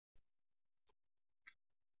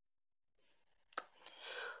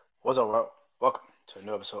What's up, world? Welcome to a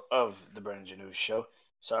new episode of the BrandonJaneauShow.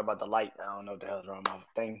 Sorry about the light. I don't know what the hell's wrong with my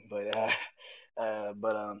thing,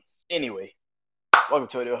 but anyway, welcome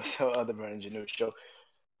to a new episode of the BrandonJaneauShow.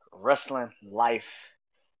 Wrestling life,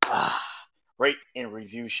 ah, rate and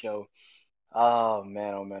review show. Oh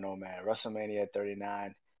man, oh man, oh man. WrestleMania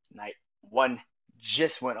 39, night one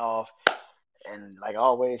just went off, and like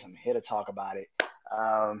always, I'm here to talk about it.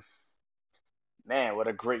 Um, Man, what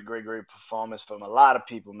a great performance from a lot of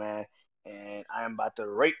people, man. And I am about to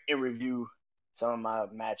rate and review some of my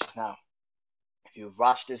matches now. If you've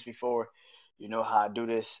watched this before, you know how I do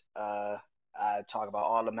this. I talk about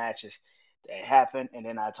all the matches that happened, and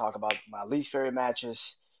then I talk about my least favorite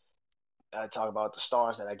matches. I talk about the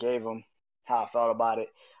stars that I gave them, how I felt about it.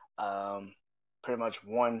 Um, Pretty much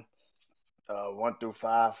one through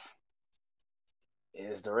five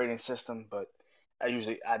is the rating system, but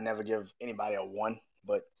I never give anybody a one,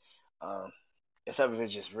 but um, except if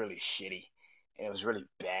it's just really shitty and it was really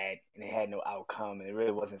bad and it had no outcome and it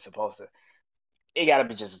really wasn't supposed to. It gotta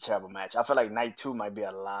be just a terrible match. I feel like night two might be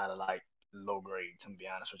a lot of like low grade, to be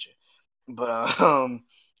honest with you. But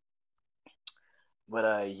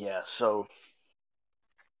yeah.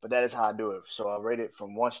 But that is how I do it. So I rate it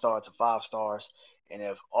from 1 star to 5 stars, and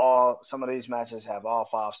if all some of these matches have all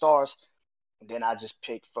 5 stars, then I just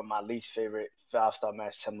pick from my least favorite 5 star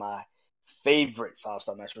match to my favorite 5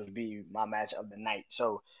 star match, which would be my match of the night.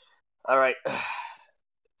 So, all right.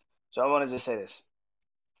 So I want to just say this.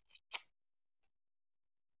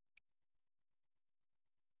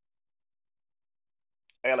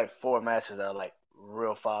 I got like 4 matches that are like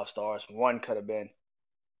real 5 stars. One could have been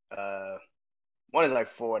uh one is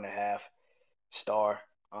like 4.5 star.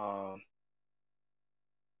 Um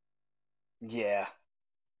yeah.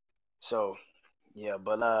 So yeah,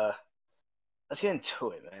 but let's get into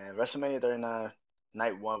it, man. WrestleMania 39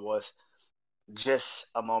 night one was just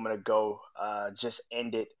a moment ago. Just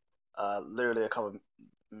ended literally a couple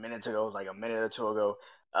minutes ago, like a minute or two ago.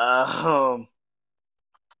 Um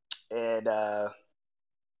and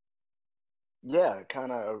Yeah,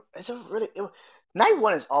 kind of. It's a really night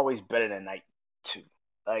one is always better than night two.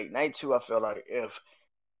 Like night two, I feel like if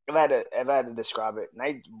I had to describe it,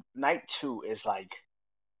 night two is like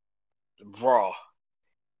Raw,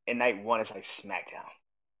 and night one is like SmackDown.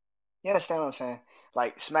 You understand what I'm saying?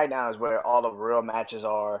 Like SmackDown is where all the real matches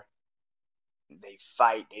are. They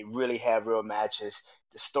fight. They really have real matches.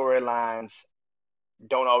 The storylines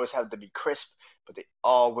don't always have to be crisp, but they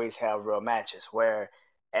always have real matches. Where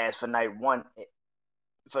as for night one,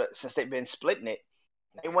 since they've been splitting it,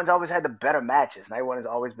 night one's always had the better matches. Night one has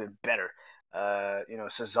always been better.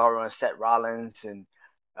 Cesaro and Seth Rollins and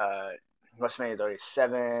uh, WrestleMania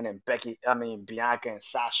 37 and Bianca and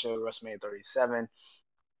Sasha WrestleMania 37.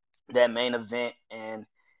 That main event and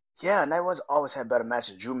yeah, night one's always had better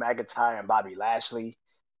matches. Drew McIntyre and Bobby Lashley.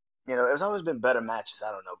 It's always been better matches.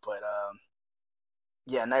 I don't know, but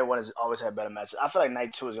yeah, night one has always had better matches. I feel like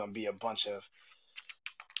night two is gonna be a bunch of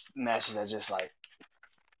matches that just like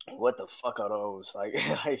what the fuck are those? Like,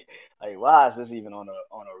 like, why is this even on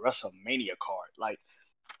a WrestleMania card? Like,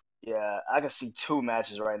 yeah, I can see 2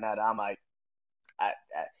 matches right now that I'm like,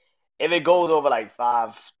 if it goes over like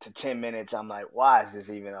 5 to 10 minutes, I'm like, why is this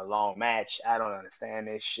even a long match? I don't understand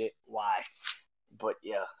this shit. Why? But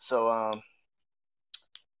yeah, so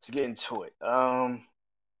let's get into it. So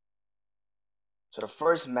the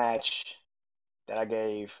first match that I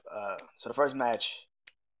gave, so the first match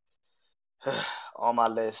on my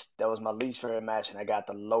list that was my least favorite match, and I got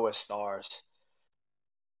the lowest stars.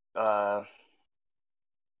 Uh,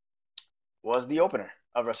 was the opener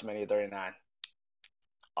of WrestleMania 39.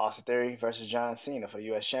 Austin Theory versus John Cena for the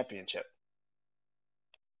U.S. Championship.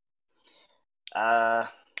 Uh,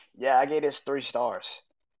 yeah, I gave this 3 stars.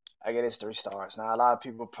 I gave this 3 stars. Now, a lot of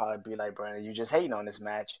people probably be like, Brandon, you just hating on this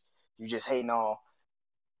match. You just hating on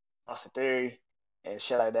Austin Theory and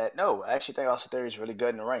shit like that. No, I actually think Austin Theory is really good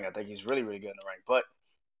in the ring. I think he's really good in the ring. But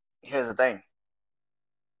here's the thing.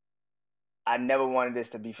 I never wanted this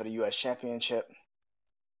to be for the U.S. Championship.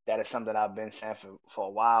 That is something I've been saying for a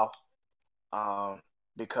while. Um,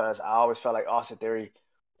 because I always felt like Austin Theory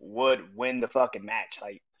would win the fucking match.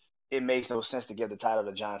 Like it makes no sense to give the title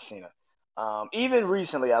to John Cena. Even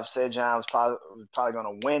recently, I've said John was probably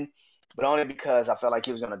going to win, but only because I felt like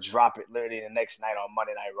he was going to drop it literally the next night on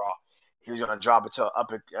Monday Night Raw. He was going to drop it to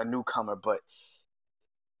a newcomer, but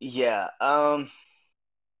yeah. All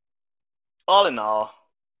in all,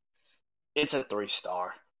 it's a 3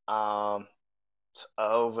 star. It's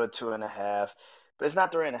over 2.5, but it's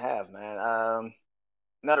not 3.5, man.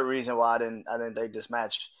 Another reason why I didn't think this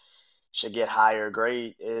match should get higher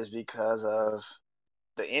grade is because of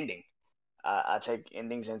the ending. I take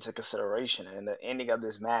endings into consideration, and the ending of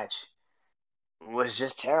this match was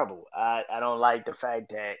just terrible. I don't like the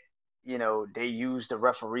fact that they used the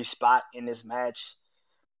referee spot in this match.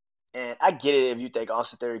 And I get it if you think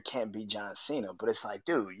Austin Theory can't beat John Cena, but it's like,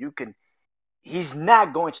 dude, you can. He's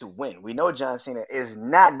not going to win. We know John Cena is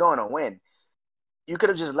not going to win. You could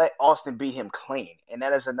have just let Austin beat him clean, and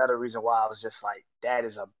that is another reason why I was just like, that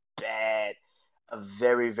is a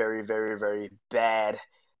very, very, very, very bad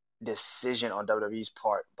decision on WWE's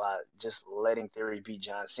part by just letting Theory beat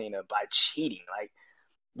John Cena by cheating. Like,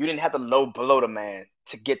 you didn't have to low blow the man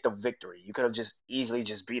to get the victory. You could have just easily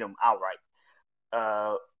just beat him outright.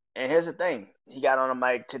 Uh, and here's the thing: he got on a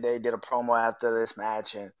mic today, did a promo after this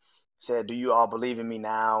match, and said, "Do you all believe in me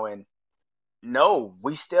now?" And no,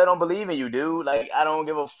 we still don't believe in you, dude. Like, I don't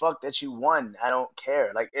give a fuck that you won. I don't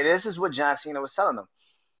care. Like, this is what John Cena was telling them.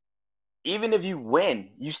 Even if you win,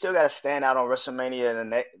 you still got to stand out on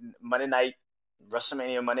WrestleMania Monday night,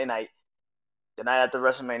 WrestleMania Monday night, the night after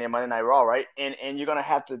WrestleMania Monday Night Raw, right? And you're gonna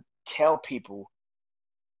have to tell people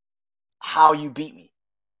how you beat me.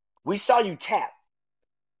 We saw you tap,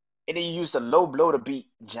 and then you used a low blow to beat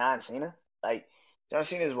John Cena. Like, John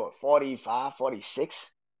Cena is what, 45, 46?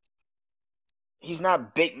 He's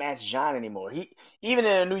not big match John anymore. He even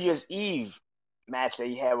in a New Year's Eve match that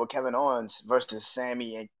he had with Kevin Owens versus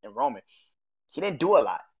Sammy and Roman, he didn't do a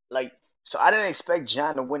lot. Like, so I didn't expect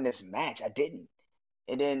John to win this match. I didn't.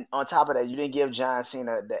 And then on top of that, you didn't give John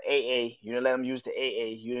Cena the AA. You didn't let him use the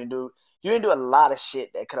AA. You didn't do a lot of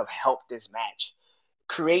shit that could have helped this match.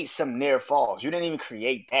 Create some near falls. You didn't even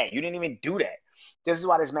create that. You didn't even do that. This is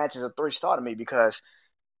why this match is a 3-star to me, because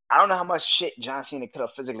I don't know how much shit John Cena could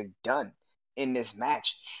have physically done in this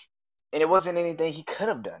match, and it wasn't anything he could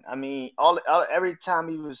have done. I mean, every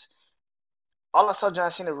time all I saw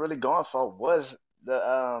John Cena really going for was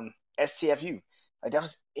the STFU. Like, that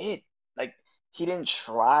was it. Like, he didn't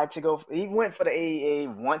try to go. He went for the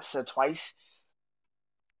AAA once or twice,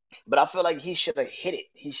 but I feel like he should have hit it.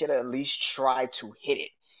 He should have at least tried to hit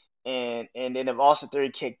it. And then if Austin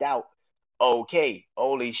Theory kicked out, okay,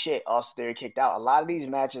 holy shit, Austin Theory kicked out. A lot of these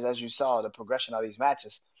matches, as you saw, the progression of these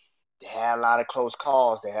matches, they had a lot of close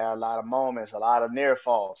calls. They had a lot of moments, a lot of near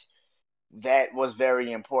falls. That was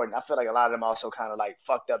very important. I feel like a lot of them also kind of like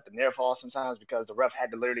fucked up the near falls sometimes because the ref had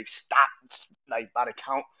to literally stop like by the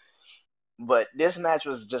count. But this match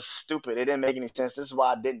was just stupid. It didn't make any sense. This is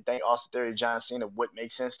why I didn't think Austin Theory and John Cena would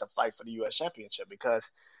make sense to fight for the U.S. Championship, because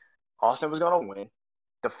Austin was going to win.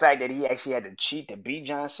 The fact that he actually had to cheat to beat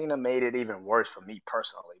John Cena made it even worse for me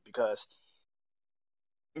personally, because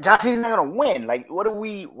John Cena's not gonna win. Like, what are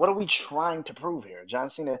we trying to prove here? John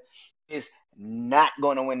Cena is not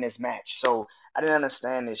gonna win this match. So I didn't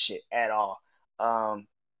understand this shit at all.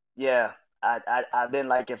 Yeah, I didn't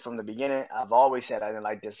like it from the beginning. I've always said I didn't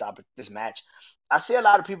like this match. I see a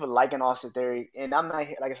lot of people liking Austin Theory, and I'm not,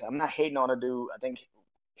 like I said, I'm not hating on the dude. I think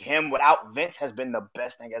him without Vince has been the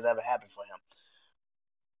best thing that's ever happened for him.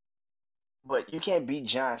 But you can't beat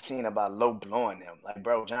John Cena by low blowing him. Like,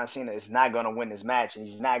 bro, John Cena is not gonna win this match, and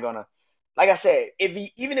he's not gonna. Like I said, if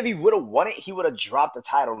he would have won it, he would have dropped the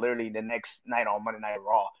title literally the next night on Monday Night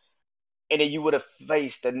Raw, and then you would have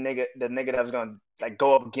faced the nigga that was gonna like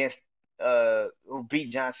go up against who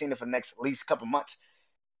beat John Cena for the next at least couple months,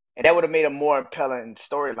 and that would have made a more impelling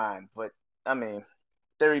storyline. But I mean,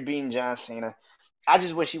 Theory beating John Cena, I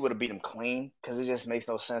just wish he would have beat him clean, because it just makes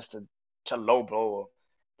no sense to low blow,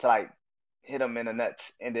 to like hit him in the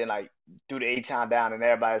nuts and then like do the 8 time down, and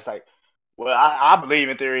everybody's like, well, I believe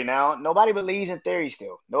in Theory now. Nobody believes in Theory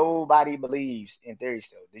still. Nobody believes in Theory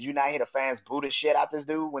still. Did you not hear the fans boo the shit out this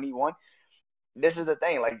dude when he won? This is the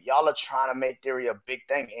thing. Like, y'all are trying to make Theory a big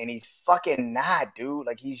thing, and he's fucking not, dude.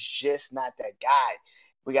 Like, he's just not that guy.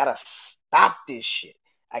 We gotta stop this shit.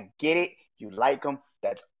 I get it. You like him.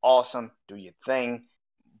 That's awesome. Do your thing.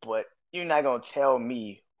 But you're not gonna tell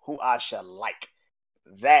me who I should like.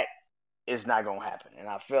 That is not gonna happen. And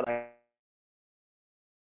I feel like,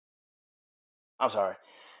 I'm sorry.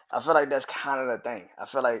 I feel like that's kind of the thing. I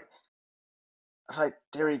feel like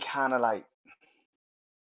Theory kind of like,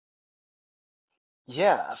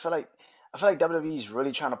 yeah. I feel like WWE is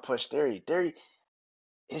really trying to push Theory.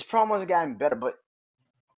 His promos have gotten better, but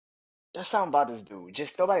there's something about this dude.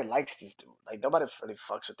 Just nobody likes this dude. Like, nobody really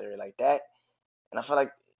fucks with Theory like that. And I feel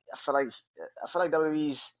like I feel like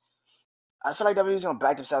WWE's I feel like WWE's gonna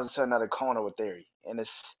back themselves into another corner with Theory, and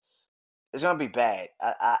it's gonna be bad.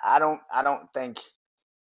 I don't think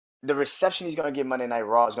the reception he's gonna get Monday Night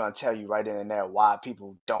Raw is gonna tell you right then and there why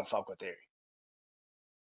people don't fuck with Theory.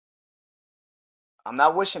 I'm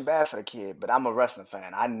not wishing bad for the kid, but I'm a wrestling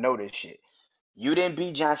fan. I know this shit. You didn't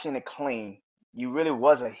beat John Cena clean. You really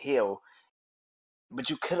was a heel, but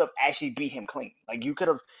you could have actually beat him clean. Like you could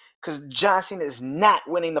have, because John Cena is not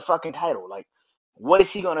winning the fucking title. Like, what is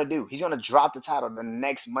he gonna do? He's gonna drop the title the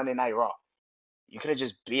next Monday Night Raw. You could have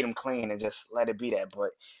just beat him clean and just let it be that.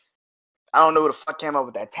 But I don't know who the fuck came up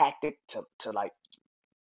with that tactic to like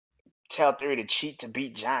tell Theory to cheat to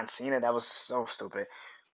beat John Cena. That was so stupid.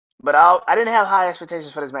 But I didn't have high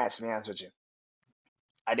expectations for this match. To be honest with you,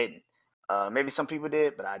 I didn't. Maybe some people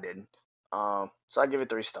did, but I didn't. So I give it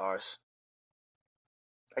 3 stars.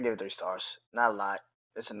 I give it 3 stars. Not a lot.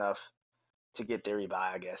 It's enough to get Theory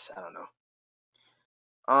by, I guess. I don't know.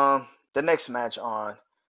 The next match on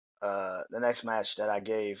the next match that I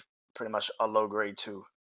gave pretty much a low grade to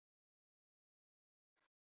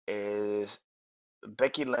is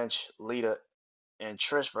Becky Lynch, Lita, and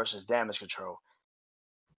Trish versus Damage Control.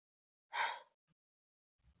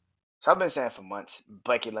 So I've been saying for months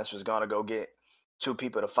Becky Lynch was gonna go get 2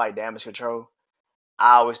 people to fight Damage Control.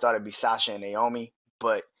 I always thought it'd be Sasha and Naomi,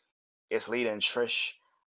 but it's Lita and Trish.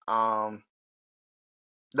 Um,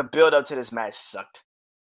 the build up to this match sucked.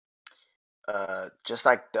 Just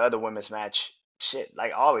like the other women's match, shit,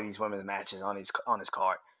 like all of these women's matches on this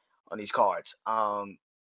card, on these cards.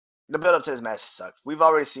 The build up to this match sucked. We've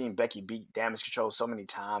already seen Becky beat Damage Control so many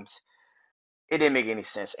times. It didn't make any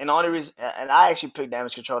sense. And the only reason, and I actually picked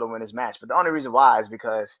Damage Control to win this match, but the only reason why is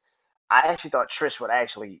because I actually thought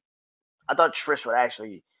I thought Trish would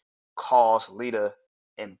actually cause Lita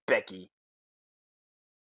and Becky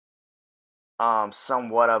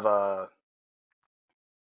somewhat of a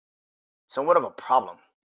problem.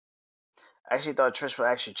 I actually thought Trish would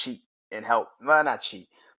actually cheat and help. Well, not cheat,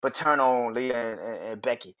 but turn on Lita and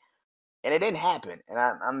Becky, and it didn't happen. And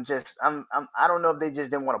I don't know if they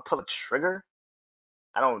just didn't want to pull a trigger.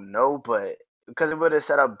 I don't know, but because it would have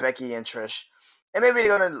set up Becky and Trish, and maybe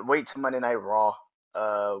they're gonna wait till Monday Night Raw,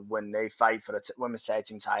 when they fight for the women's tag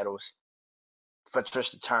team titles, for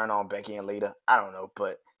Trish to turn on Becky and Lita. I don't know,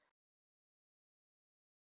 but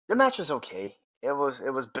the match was okay. It was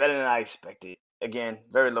better than I expected. Again,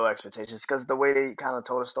 very low expectations because the way they kind of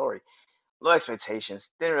told the story. Low expectations.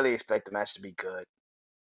 Didn't really expect the match to be good.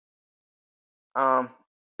 Um,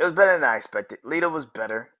 it was better than I expected. Lita was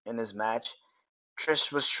better in this match.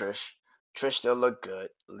 Trish was Trish. Trish still looked good.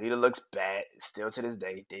 Lita looks bad. Still to this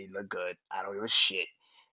day, they look good. I don't give a shit.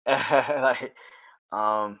 Like,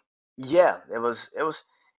 um, yeah, it was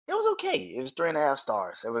okay. It was 3.5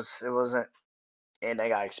 stars. It wasn't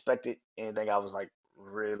anything I expected. Anything I was like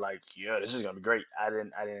really like, yeah, this is gonna be great. I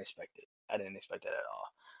didn't expect it. I didn't expect it at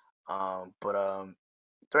all. But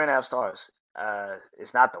 3.5 stars.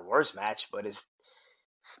 It's not the worst match, but it's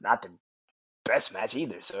not the best match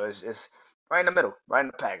either. So it's right in the middle, right in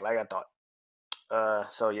the pack, like I thought.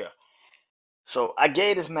 So yeah. So I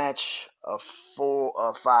gave this match a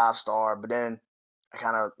 5 star, but then I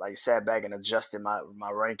kind of like sat back and adjusted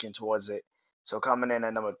my ranking towards it. So coming in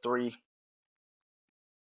at number 3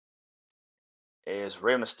 is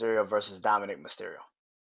Rey Mysterio versus Dominic Mysterio.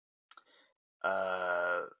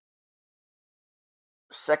 Uh,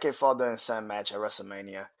 Second father and son match at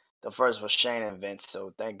WrestleMania. The first was Shane and Vince,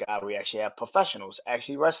 so thank God we actually have professionals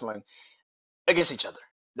actually wrestling against each other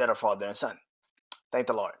that are father and son. Thank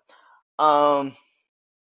the Lord. Um,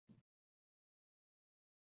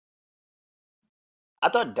 I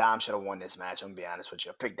thought Dom should have won this match. I'm gonna be honest with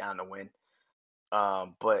you. I picked Dom to win.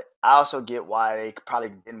 But I also get why they probably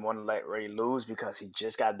didn't want to let Ray lose because he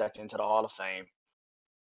just got inducted into the Hall of Fame.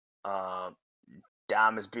 Um,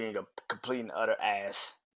 Dom is being a complete and utter ass,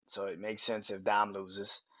 so it makes sense if Dom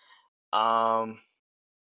loses. Um,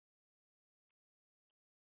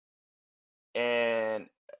 and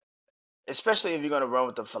especially if you're gonna run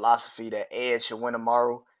with the philosophy that Edge should win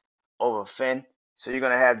tomorrow over Finn, so you're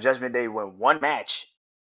gonna have Judgment Day win one match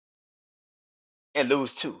and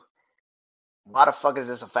lose two. Why the fuck is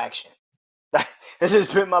this a faction? This has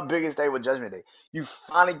been my biggest thing with Judgment Day. You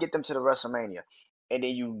finally get them to the WrestleMania, and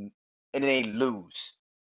then they lose.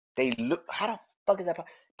 They look. How the fuck is that?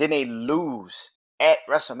 Then they lose at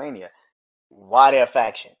WrestleMania. Why their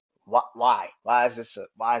faction? Why? Why is this a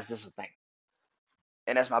thing?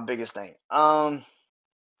 And that's my biggest thing. Yeah,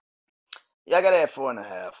 I got it at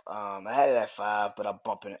 4.5. I had it at 5, but I'm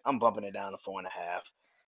bumping it down to 4.5.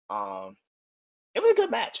 Um, it was a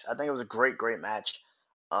good match. I think it was a great, great match.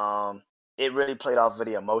 Um, it really played off of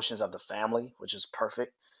the emotions of the family, which is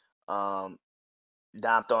perfect. Um,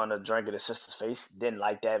 Dom throwing a drink at his sister's face. Didn't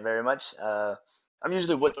like that very much. I'm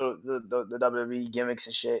usually with the WWE gimmicks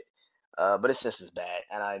and shit. But his sister's bad,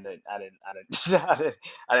 and I didn't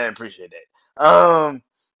appreciate that.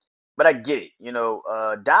 But I get it.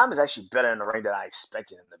 Dom is actually better in the ring than I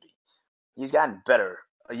expected him to be. He's gotten better.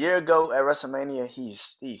 A year ago at WrestleMania, he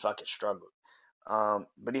fucking struggled.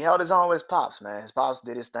 But he held his own with his pops, man. His pops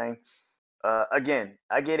did his thing. Again,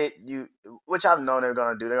 I get it. Which I've known they're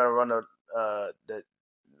gonna do. They're gonna run the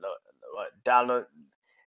what, Dal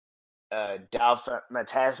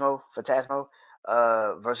Phantasmo,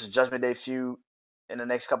 versus Judgment Day feud in the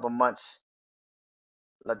next couple months.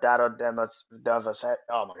 Ladado Devas.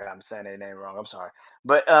 Oh my God, I'm saying their name wrong. I'm sorry,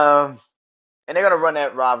 but and they're gonna run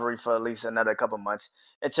that rivalry for at least another couple months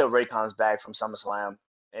until Ray comes back from SummerSlam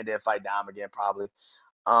and then fight Dom again probably.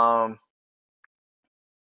 Um,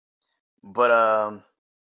 but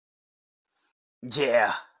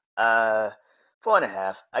yeah, uh,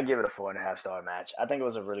 4.5. I give it a 4.5 star match. I think it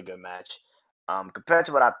was a really good match. Compared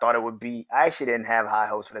to what I thought it would be, I actually didn't have high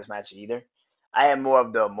hopes for this match either. I had more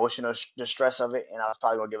of the emotional distress of it, and I was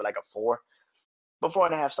probably gonna give it like a 4, but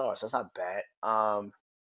 4.5 stars. That's not bad.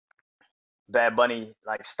 Bad Bunny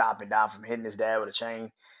like stopping down from hitting his dad with a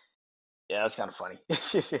chain. Yeah, that's kind of funny.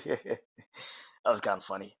 That was kind of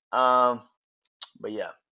funny. But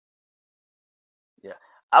yeah, yeah.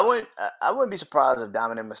 I wouldn't be surprised if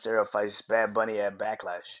Dominic Mysterio fights Bad Bunny at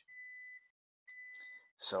Backlash.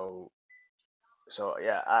 So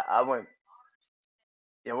yeah, I wouldn't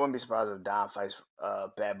be surprised if Dom fights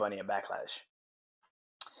Bad Bunny at Backlash.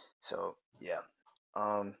 So yeah.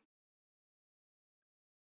 Um.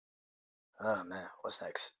 Oh man, what's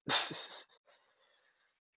next?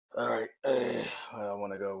 All right. Where do I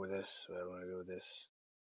want to go with this? Where do I want to go with this?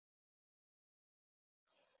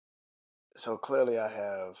 So clearly, I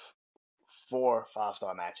have 4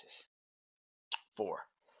 5-star matches. Four.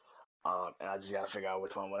 And I just gotta figure out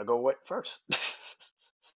which one I want to go with first.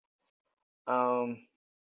 um,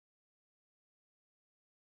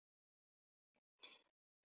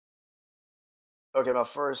 okay, my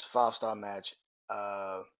first 5-star match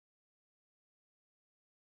uh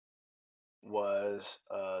was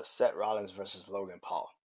Seth Rollins versus Logan Paul.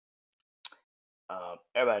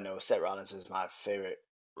 Everybody knows Seth Rollins is my favorite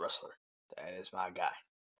wrestler, and it's my guy.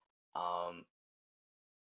 Um,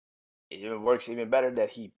 it even works even better that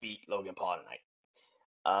he beat Logan Paul tonight.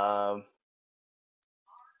 Um,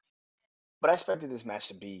 but I expected this match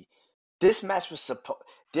to be. This match was supposed.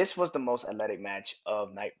 This was the most athletic match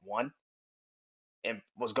of night one, and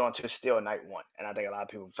was going to steal night one. And I think a lot of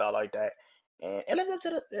people felt like that, and it lived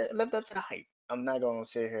up to the hype. I'm not gonna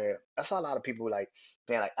sit here. I saw a lot of people like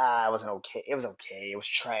being like, it wasn't okay. It was okay. It was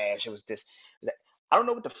trash. It was this. It was that. I don't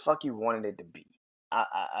know what the fuck you wanted it to be.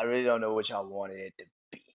 I really don't know what y'all wanted it to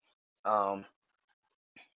be. Um,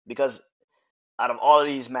 because out of all of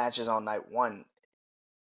these matches on night one,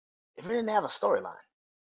 it really didn't have a storyline.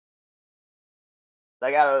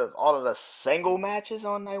 Like out of all of the single matches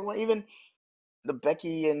on night one, even the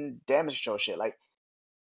Becky and Damage Control shit, like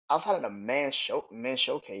outside of the man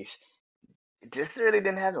showcase, this really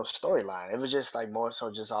didn't have no storyline. It was just like more so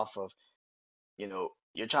just off of,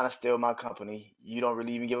 you're trying to steal my company. You don't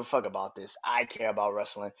really even give a fuck about this. I care about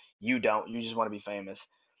wrestling. You don't. You just want to be famous.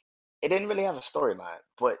 It didn't really have a storyline,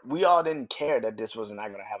 but we all didn't care that this was not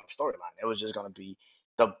going to have a storyline. It was just going to be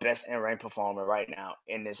the best in-ring performer right now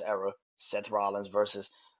in this era, Seth Rollins versus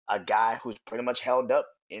a guy who's pretty much held up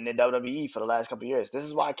in the WWE for the last couple of years. This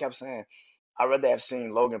is why I kept saying I'd rather have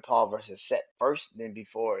seen Logan Paul versus Seth first than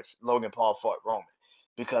before Logan Paul fought Roman,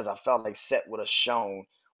 because I felt like Seth would have shown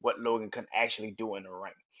what Logan could actually do in the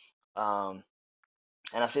ring. Um,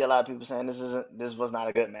 and I see a lot of people saying this was not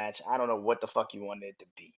a good match. I don't know what the fuck you wanted it to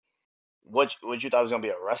be. What you thought was gonna be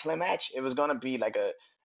a wrestling match? It was gonna be like a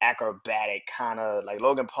acrobatic kind of like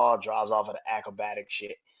Logan Paul drives off of the acrobatic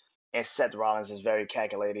shit, and Seth Rollins is very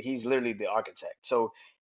calculated. He's literally the architect. So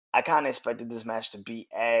I kind of expected this match to be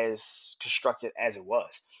as constructed as it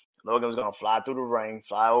was. Logan was gonna fly through the ring,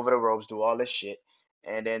 fly over the ropes, do all this shit,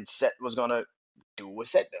 and then Seth was gonna do what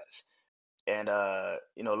Seth does. And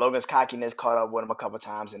Logan's cockiness caught up with him a couple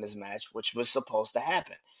times in this match, which was supposed to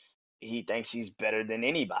happen. He thinks he's better than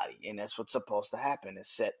anybody, and that's what's supposed to happen. It's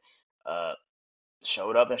Seth uh,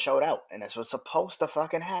 showed up and showed out, and that's what's supposed to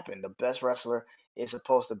fucking happen. The best wrestler is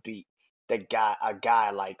supposed to beat a guy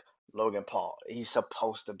like Logan Paul. He's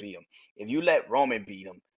supposed to beat him. If you let Roman beat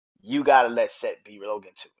him, you gotta let Seth beat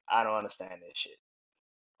Logan too. I don't understand this shit.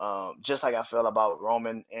 Just like I feel about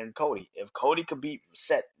Roman and Cody. If Cody could beat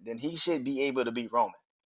Seth, then he should be able to beat Roman.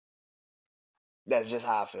 That's just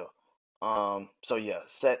how I feel. So yeah,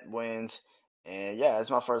 Seth wins, and yeah, it's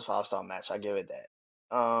my first 5-star match. I give it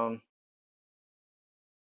that.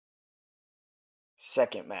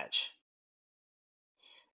 Second match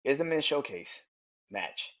is the men's showcase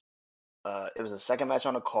match. It was the second match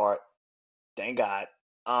on the card. Thank God.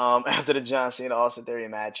 After the John Cena Austin Theory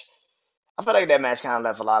match, I feel like that match kind of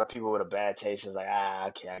left a lot of people with a bad taste. It's like,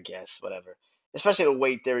 okay, I guess, whatever. especially the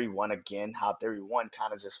way Theory won again. How Theory won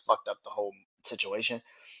kind of just fucked up the whole situation.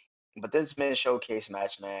 But this men's showcase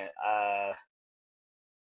match, man,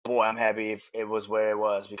 boy, I'm happy if it was where it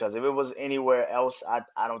was because if it was anywhere else,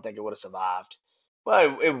 I don't think it would have survived.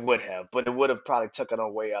 Well, it would have, but it would have probably taken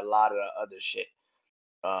away a lot of the other shit.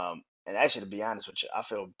 And actually, to be honest with you, I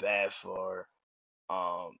feel bad for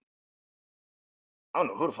I don't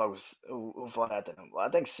know who the fuck was who fought after them. Well, I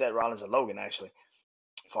think Seth Rollins and Logan actually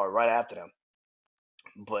fought right after them.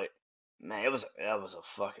 But man, it was a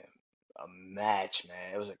fucking a match,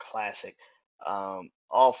 man. It was a classic.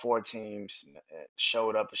 All four teams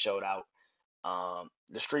showed up and showed out.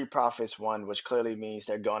 The Street Profits won, which clearly means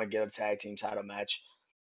they're gonna get a tag team title match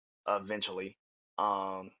eventually.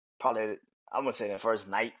 Probably I would say the first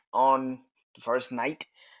night um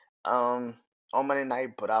on Monday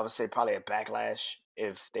night, but I would say probably a backlash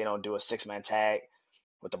if they don't do a six-man tag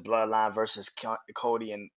with the Bloodline versus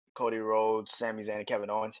Cody and Cody Rhodes, Sami Zayn, and Kevin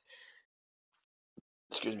Owens.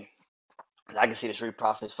 Excuse me. I can see the Street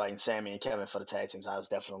Profits fighting Sammy and Kevin for the tag team titles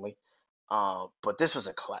definitely. But this was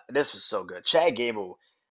so good. Chad Gable,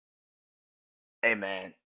 hey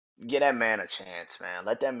man, get that man a chance, man.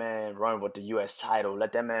 Let that man run with the U.S. title.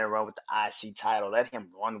 Let that man run with the IC title. Let him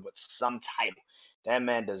run with some title. That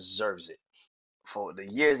man deserves it for the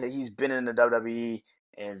years that he's been in the WWE.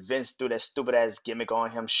 And Vince threw that stupid ass gimmick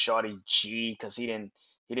on him, Shorty G, because he didn't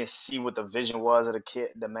see what the vision was of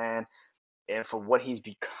the man, and for what he's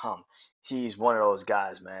become. He's one of those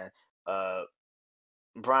guys, man. Uh,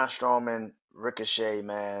 Braun Strowman, Ricochet,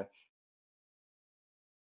 man,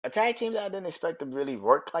 a tag team that I didn't expect to really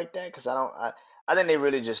work like that because I think they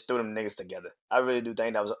really just threw them niggas together. I really do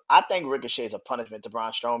think that was. I think Ricochet is a punishment to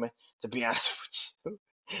Braun Strowman. To be honest with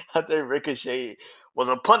you, I think Ricochet was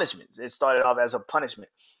a punishment. It started off as a punishment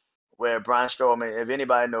where Braun Strowman, if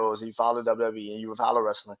anybody knows, you follow WWE and you follow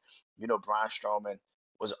wrestling, you know Braun Strowman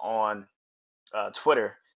was on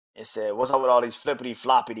Twitter and said, "What's up with all these flippity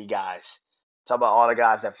floppity guys?" Talk about all the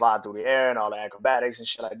guys that fly through the air and all the acrobatics and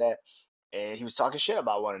shit like that. And he was talking shit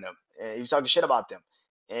about one of them. And he was talking shit about them.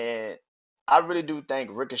 And I really do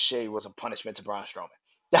think Ricochet was a punishment to Braun Strowman.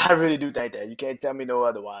 I really do think that. You can't tell me no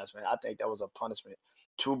otherwise, man. I think that was a punishment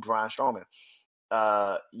to Braun Strowman.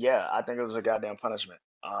 Yeah, I think it was a goddamn punishment.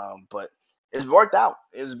 But it's worked out.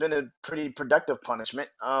 It's been a pretty productive punishment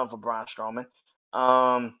for Braun Strowman.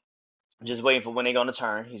 Um, just waiting for when they're gonna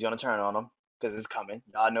turn. He's gonna turn on them because it's coming.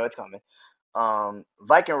 Y'all know it's coming.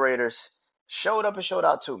 Viking Raiders showed up and showed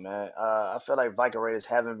out too, man. I feel like Viking Raiders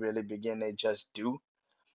haven't really begun they just do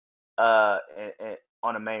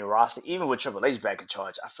on the main roster, even with Triple H back in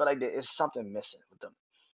charge. I feel like there is something missing with them.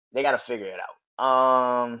 They got to figure it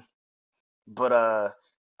out. But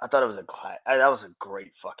I thought it was that was a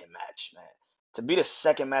great fucking match, man. To be the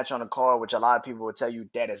second match on the card, which a lot of people will tell you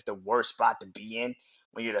that is the worst spot to be in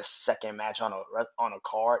when you're the second match on a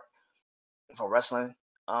card for wrestling.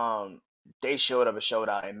 Um, they showed up and showed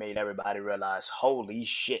out and made everybody realize, holy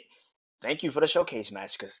shit! Thank you for the showcase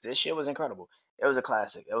match because this shit was incredible. It was a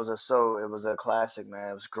classic. It was a classic, man.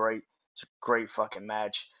 It was great. It's a great fucking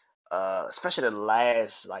match. Especially the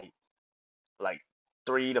last like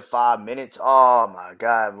 3 to 5 minutes. Oh my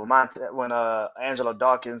god, when Angelo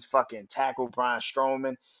Dawkins fucking tackled Braun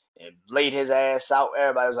Strowman and laid his ass out,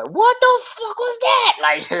 everybody was like, "What the fuck was that?"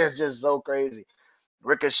 Like it's just so crazy.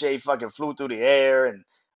 Ricochet fucking flew through the air, and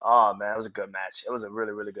oh man, it was a good match. It was a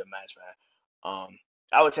really, really good match, man.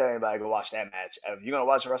 I would tell anybody go watch that match. If you're gonna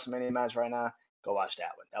watch a WrestleMania match right now, go watch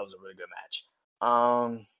that one. That was a really good match.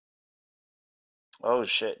 Oh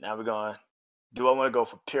shit. Now we're going. Do I want to go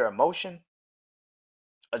for pure emotion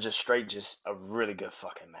or just straight, just a really good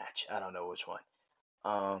fucking match? I don't know which one.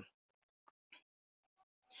 Um,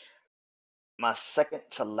 my second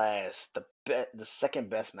to last, the second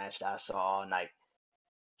best match that I saw all night: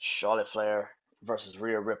 Charlotte Flair versus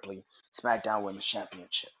Rhea Ripley, SmackDown Women's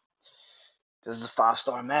Championship. This is a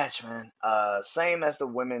 5-star match, man. Same as the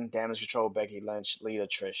women, Damage Control, Becky Lynch, Lita,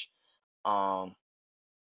 Trish. Um,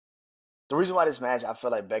 the reason why this match, I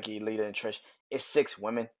feel like Becky, Lita, and Trish, it's 6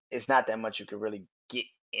 women. It's not that much you could really get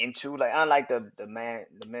into. Like unlike the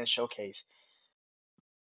men's showcase,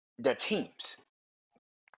 they're teams,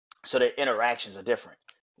 so their interactions are different.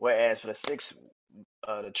 Whereas for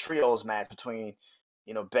the trios match between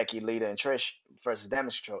Becky, Lita, and Trish versus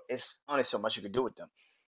Damage Control, it's only so much you could do with them.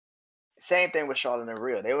 Same thing with Charlotte and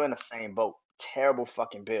Rhea. They were in the same boat. Terrible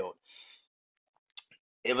fucking build.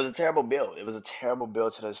 It was a terrible build. It was a terrible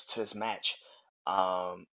build to this match.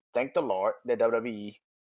 Thank the Lord that WWE,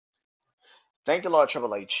 thank the Lord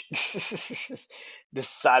Triple H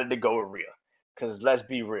decided to go with Rhea. Because let's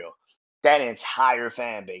be real, that entire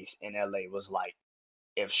fan base in LA was like,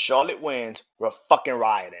 If Charlotte wins, we're fucking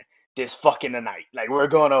rioting this fucking tonight. Like we're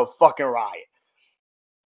gonna fucking riot.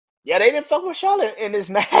 Yeah, they didn't fuck with Charlotte in this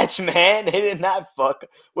match, man. They did not fuck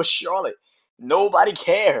with Charlotte. Nobody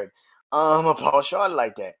cared about Charlotte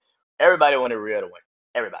like that. Everybody wanted Rhea to win.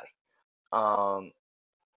 Everybody. Um,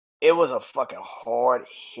 it was a fucking hard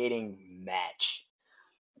hitting match.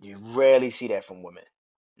 You rarely see that from women.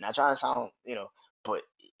 Not trying to sound, but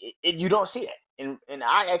you don't see that. And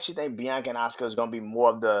I actually think Bianca and Asuka is gonna be more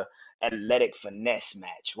of the athletic finesse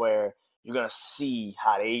match where you're gonna see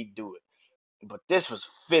how they do it. But this was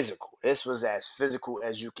physical. This was as physical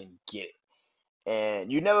as you can get it.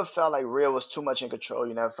 And you never felt like Rhea was too much in control.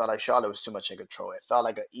 You never felt like Charlotte was too much in control. It felt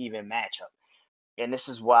like an even matchup. And this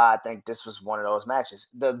is why I think this was one of those matches.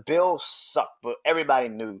 The bill sucked, but everybody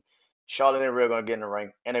knew Charlotte and Rhea are gonna get in the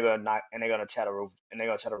ring and they're gonna knock and they're gonna tear the roof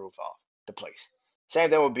off the place. Same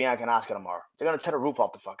thing with Bianca and Asuka tomorrow. They're gonna tear the roof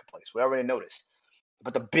off the fucking place. We already noticed.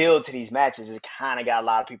 But the build to these matches, it kind of got a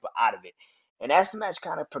lot of people out of it. And as the match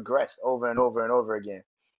kind of progressed over and over and over again,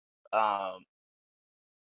 um,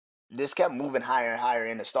 this kept moving higher and higher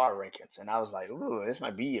in the star rankings. And I was like, ooh, this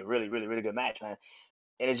might be a really, really, really good match, man.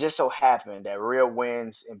 And it just so happened that Rhea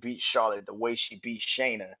wins and beats Charlotte the way she beat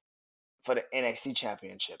Shayna for the NXT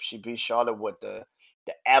Championship. She beat Charlotte with the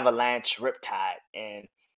Avalanche Riptide, and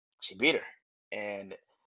she beat her. And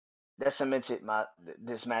that cemented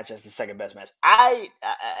this match as the second best match.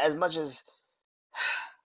 As much as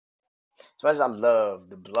I love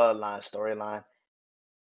the Bloodline storyline,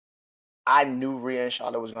 I knew Rhea and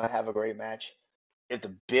Charlotte was gonna have a great match. If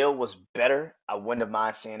the build was better, I wouldn't have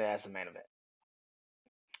mind seeing it as the main event.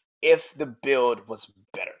 If the build was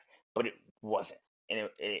better, but it wasn't, and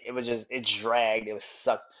it was just it dragged, it was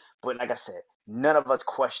sucked. But like I said, none of us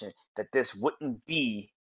questioned that this wouldn't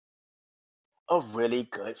be a really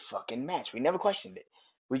good fucking match. We never questioned it.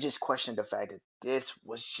 We just questioned the fact that this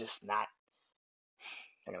was just not.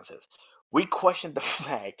 I'm gonna say this. We questioned the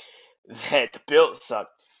fact that the build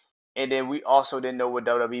sucked, and then we also didn't know what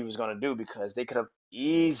WWE was gonna do because they could have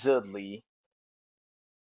easily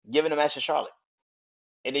given the match to Charlotte,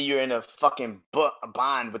 and then you're in a fucking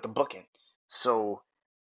bind with the booking. So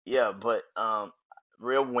yeah, but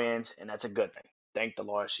Real wins, and that's a good thing. Thank the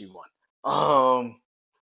Lord she won.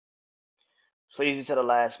 Please me to the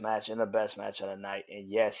last match and the best match of the night, and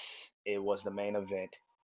yes, it was the main event: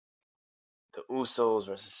 the Usos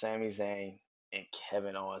versus Sami Zayn and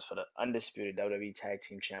Kevin Owens for the undisputed WWE Tag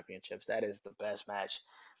Team Championships. That is the best match.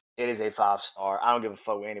 It is a 5 star. I don't give a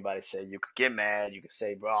fuck what anybody say. You could get mad. You could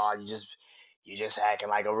say, bro, you just acting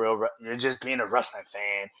like a real. You're just being a wrestling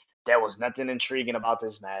fan. There was nothing intriguing about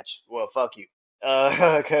this match. Well, fuck you.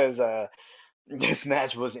 Because this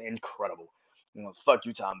match was incredible. Fuck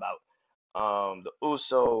you talking about. The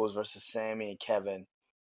Usos versus Sammy and Kevin.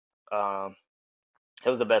 Um, it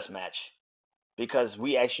was the best match because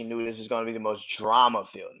we actually knew this was going to be the most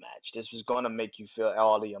drama-filled match. This was going to make you feel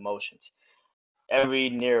all the emotions. Every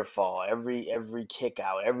near fall, every kick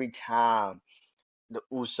out, every time the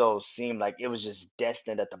Usos seemed like it was just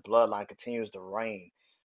destined that the bloodline continues to reign.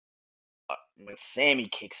 When Sammy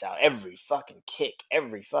kicks out, every fucking kick,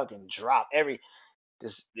 every fucking drop, every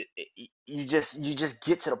this you just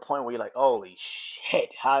get to the point where you're like, holy shit,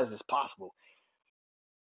 how is this possible?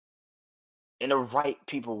 And the right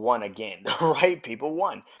people won again. The right people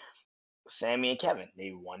won. Sammy and Kevin,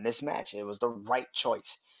 they won this match. It was the right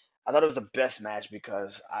choice. I thought it was the best match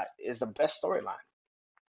because it's the best storyline.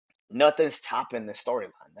 Nothing's topping the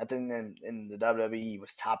storyline. Nothing in the WWE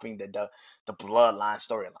was topping the bloodline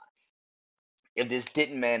storyline. If this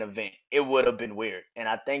didn't main event, it would have been weird. And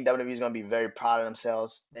I think WWE is going to be very proud of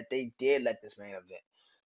themselves that they did let this main event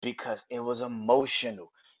because it was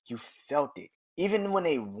emotional. You felt it. Even when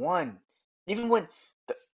they won, even when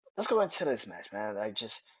the, let's go into this match, man. Like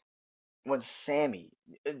just when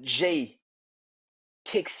Jay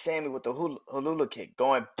kicks Sammy with the Hulula kick,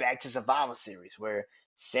 going back to Survivor Series, where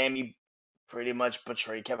Sammy pretty much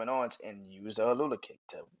betrayed Kevin Owens and used the Hulula kick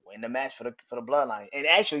to win the match for the Bloodline, and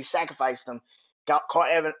actually sacrificed them. Caught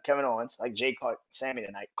Kevin Owens, like Jay caught Sammy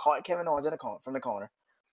tonight, caught Kevin Owens in the corner, from the corner,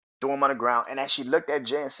 threw him on the ground, and actually looked at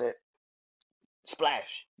Jay and said,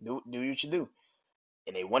 "Splash, do what you should do,"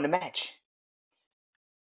 and they won the match.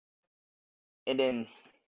 And then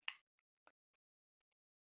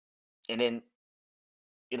and then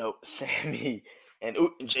Sammy and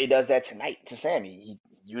Jay does that tonight to Sammy. He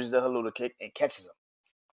uses the Halula kick and catches him.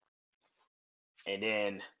 And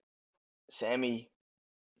then Sammy,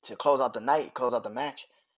 to close out the match,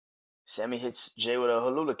 Sammy hits Jay with a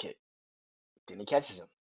Halula kick. Then he catches him.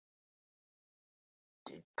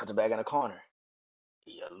 He puts him back in the corner.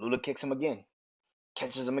 He Halula kicks him again.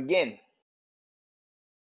 Catches him again.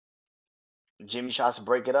 Jimmy tries to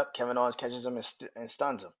break it up. Kevin Owens catches him and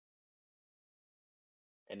stuns him.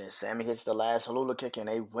 And then Sammy hits the last Halula kick and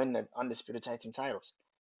they win the Undisputed Tag Team titles.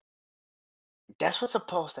 That's what's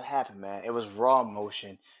supposed to happen, man. It was raw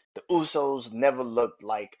emotion. The Usos never looked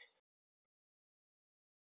like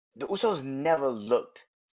the Usos never looked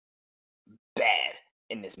bad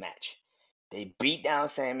in this match. They beat down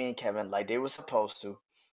Sammy and Kevin like they were supposed to.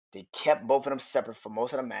 They kept both of them separate for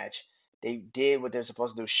most of the match. They did what they're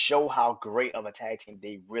supposed to do, show how great of a tag team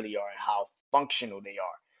they really are and how functional they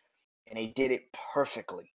are. And they did it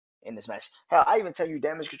perfectly in this match. Hell, I even tell you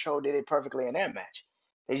Damage Control did it perfectly in that match.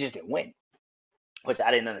 They just didn't win, which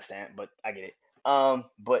I didn't understand, but I get it.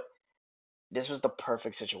 But this was the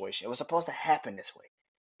perfect situation. It was supposed to happen this way.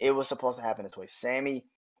 It was supposed to happen this way. Sammy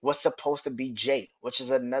was supposed to be Jay, which is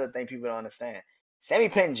another thing people don't understand. Sammy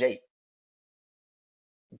pinned Jay.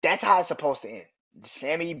 That's how it's supposed to end.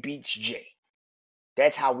 Sammy beats Jay.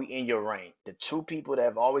 That's how we end your reign. The two people that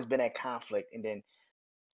have always been at conflict, and then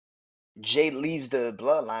Jay leaves the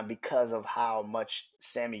bloodline because of how much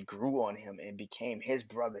Sammy grew on him and became his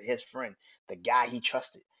brother, his friend, the guy he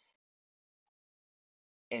trusted.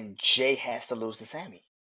 And Jay has to lose to Sammy.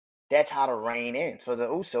 That's how the reign ends for the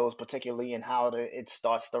Usos, particularly, and how it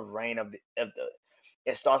starts the reign of the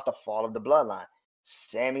it starts the fall of the bloodline.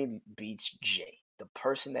 Sammy beats Jay, the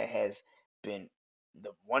person that has been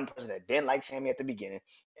the one person that didn't like Sammy at the beginning,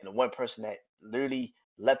 and the one person that literally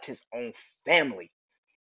left his own family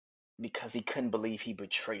because he couldn't believe he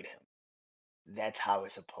betrayed him. That's how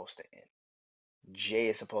it's supposed to end. Jay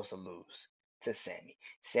is supposed to lose to Sammy.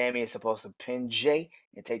 Sammy is supposed to pin Jay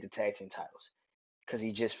and take the tag team titles because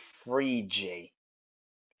he just freed Jay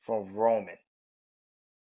from Roman.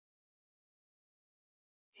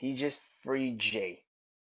 He just freed Jay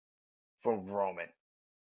from Roman.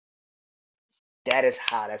 That is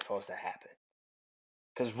how that's supposed to happen.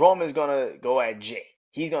 Because Roman's gonna go at Jay.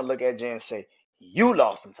 He's gonna look at Jay and say, "You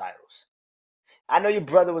lost them titles. I know your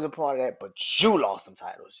brother was a part of that, but you lost them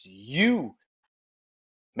titles. You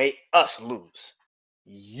made us lose.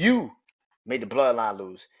 You made the bloodline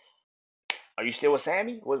lose. Are you still with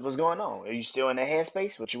Sammy? What's going on? Are you still in that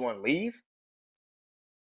headspace? What you want to leave?"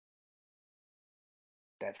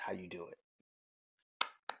 That's how you do it.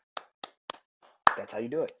 That's how you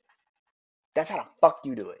do it. That's how the fuck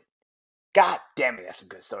you do it. God damn it, that's some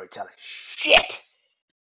good storytelling. Shit!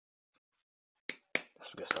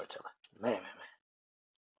 That's some good storytelling. Man.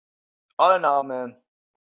 All in all, man,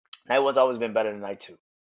 night one's always been better than night two.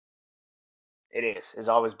 It is. It's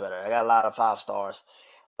always better. I got a lot of 5 stars.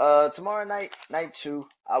 Tomorrow night, night two,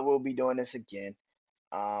 I will be doing this again.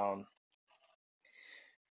 Um,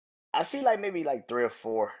 I see like maybe like 3 or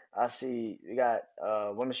 4. I see we got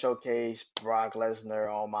Women's Showcase, Brock Lesnar,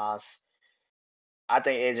 Omos. I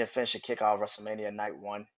think Edge and Finn should kick off WrestleMania night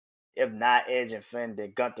one. If not Edge and Finn,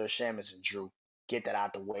 then Gunther, Sheamus, and Drew. Get that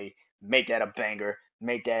out the way. Make that a banger.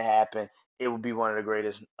 Make that happen. It would be one of the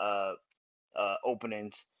greatest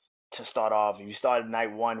openings to start off. If you started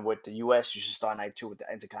night one with the US, you should start night two with the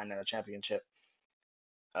Intercontinental Championship.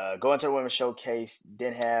 Go into the Women's Showcase,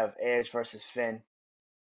 then have Edge versus Finn.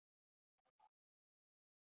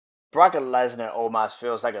 Brock Lesnar and Omos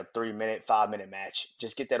feels like a 3 minute, 5 minute match.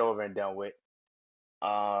 Just get that over and done with.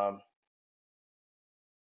 Um,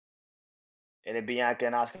 and then Bianca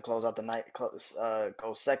and Asuka close out the night.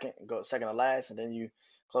 Go second to last, and then you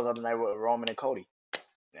close out the night with Roman and Cody.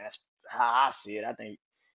 That's how I see it. I think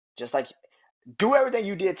just like do everything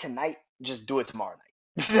you did tonight, just do it tomorrow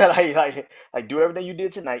night. like do everything you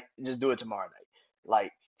did tonight, just do it tomorrow night.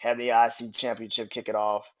 Like have the IC championship, kick it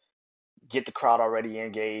off, get the crowd already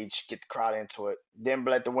engaged, get the crowd into it, then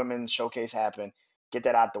let the women's showcase happen, get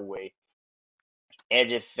that out the way.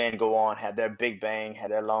 Edge and Finn go on, have their big bang,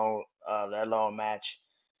 have their long match,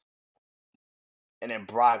 and then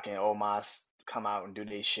Brock and Omos come out and do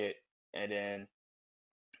their shit, and then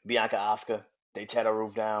Bianca Asuka, they tear the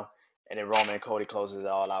roof down, and then Roman and Cody closes it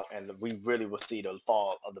all out, and we really will see the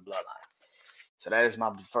fall of the bloodline. So that is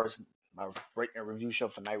my rate and review show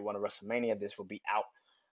for night one of WrestleMania. This will be out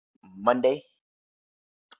Monday.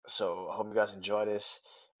 So I hope you guys enjoy this.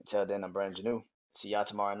 Until then, I'm Brandon Janeau. See y'all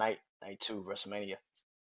tomorrow night, night two, WrestleMania.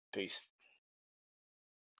 Peace.